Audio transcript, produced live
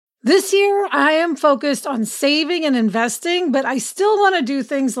This year, I am focused on saving and investing, but I still want to do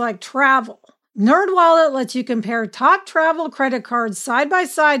things like travel. NerdWallet lets you compare top travel credit cards side by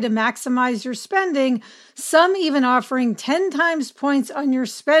side to maximize your spending, some even offering 10 times points on your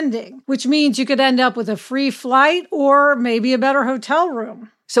spending, which means you could end up with a free flight or maybe a better hotel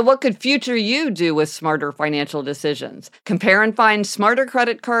room. So what could future you do with smarter financial decisions? Compare and find smarter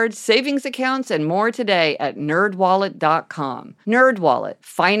credit cards, savings accounts, and more today at nerdwallet.com. NerdWallet,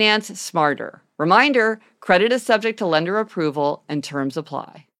 finance smarter. Reminder, credit is subject to lender approval and terms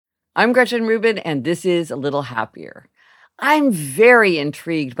apply. I'm Gretchen Rubin, and this is A Little Happier. I'm very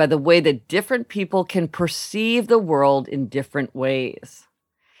intrigued by the way that different people can perceive the world in different ways.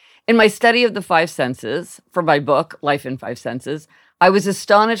 In my study of the five senses, for my book, Life in Five Senses, I was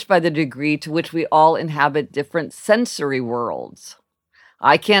astonished by the degree to which we all inhabit different sensory worlds.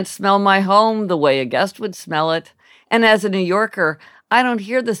 I can't smell my home the way a guest would smell it, and as a New Yorker, I don't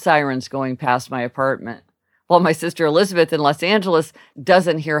hear the sirens going past my apartment, while my sister Elizabeth in Los Angeles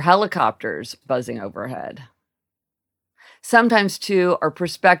doesn't hear helicopters buzzing overhead. Sometimes, too, our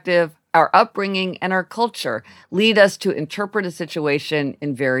perspective, our upbringing, and our culture lead us to interpret a situation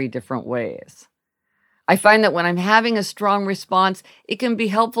in very different ways. I find that when I'm having a strong response, it can be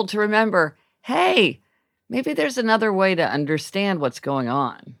helpful to remember, hey, maybe there's another way to understand what's going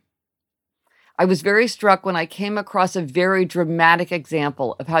on. I was very struck when I came across a very dramatic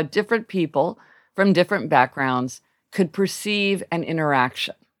example of how different people from different backgrounds could perceive an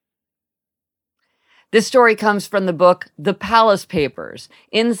interaction. This story comes from the book The Palace Papers,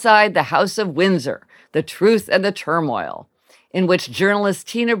 Inside the House of Windsor, The Truth and the Turmoil, in which journalist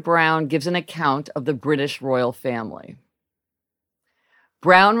Tina Brown gives an account of the British royal family.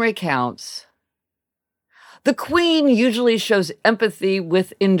 Brown recounts, "The Queen usually shows empathy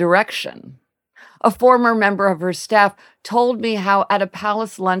with indirection. A former member of her staff told me how at a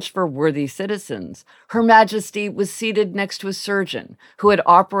palace lunch for worthy citizens, Her Majesty was seated next to a surgeon who had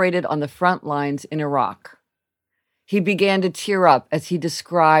operated on the front lines in Iraq. He began to tear up as he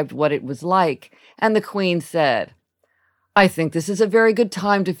described what it was like, and the Queen said, 'I think this is a very good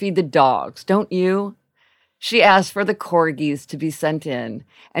time to feed the dogs, don't you?' She asked for the Corgis to be sent in,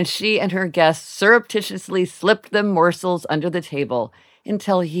 and she and her guests surreptitiously slipped them morsels under the table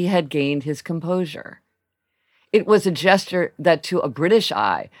until he had gained his composure. It was a gesture that to a British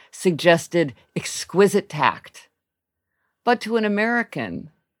eye suggested exquisite tact, but to an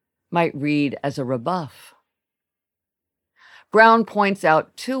American might read as a rebuff." Brown points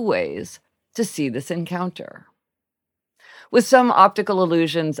out two ways to see this encounter. With some optical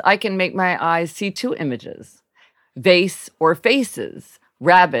illusions, I can make my eyes see two images, vase or faces,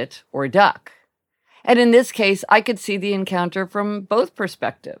 rabbit or duck. And in this case, I could see the encounter from both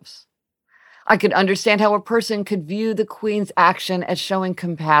perspectives. I could understand how a person could view the Queen's action as showing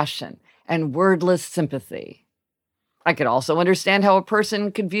compassion and wordless sympathy. I could also understand how a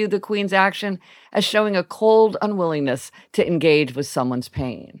person could view the Queen's action as showing a cold unwillingness to engage with someone's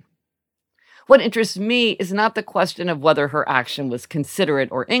pain. What interests me is not the question of whether her action was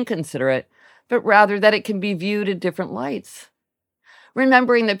considerate or inconsiderate, but rather that it can be viewed in different lights.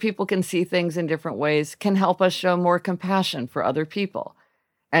 Remembering that people can see things in different ways can help us show more compassion for other people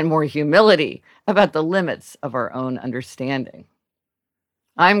and more humility about the limits of our own understanding.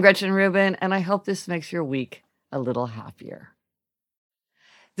 I'm Gretchen Rubin, and I hope this makes your week a little happier.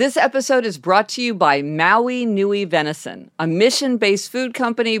 This episode is brought to you by Maui Nui Venison, a mission-based food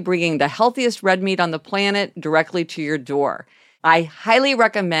company bringing the healthiest red meat on the planet directly to your door. I highly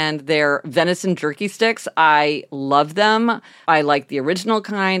recommend their venison jerky sticks. I love them. I like the original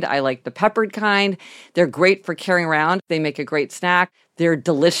kind. I like the peppered kind. They're great for carrying around. They make a great snack. They're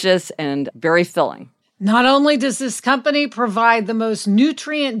delicious and very filling. Not only does this company provide the most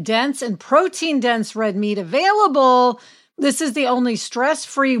nutrient-dense and protein-dense red meat available, this is the only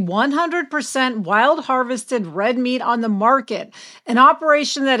stress-free 100% wild-harvested red meat on the market, an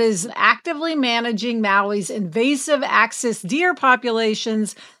operation that is actively managing Maui's invasive axis deer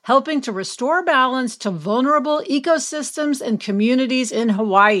populations, helping to restore balance to vulnerable ecosystems and communities in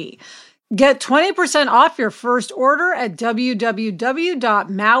Hawaii. Get 20% off your first order at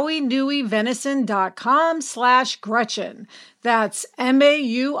www.mauinuivenison.com/Gretchen. That's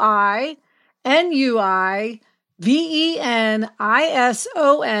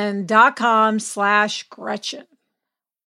MAUINUIVENISON.com/Gretchen.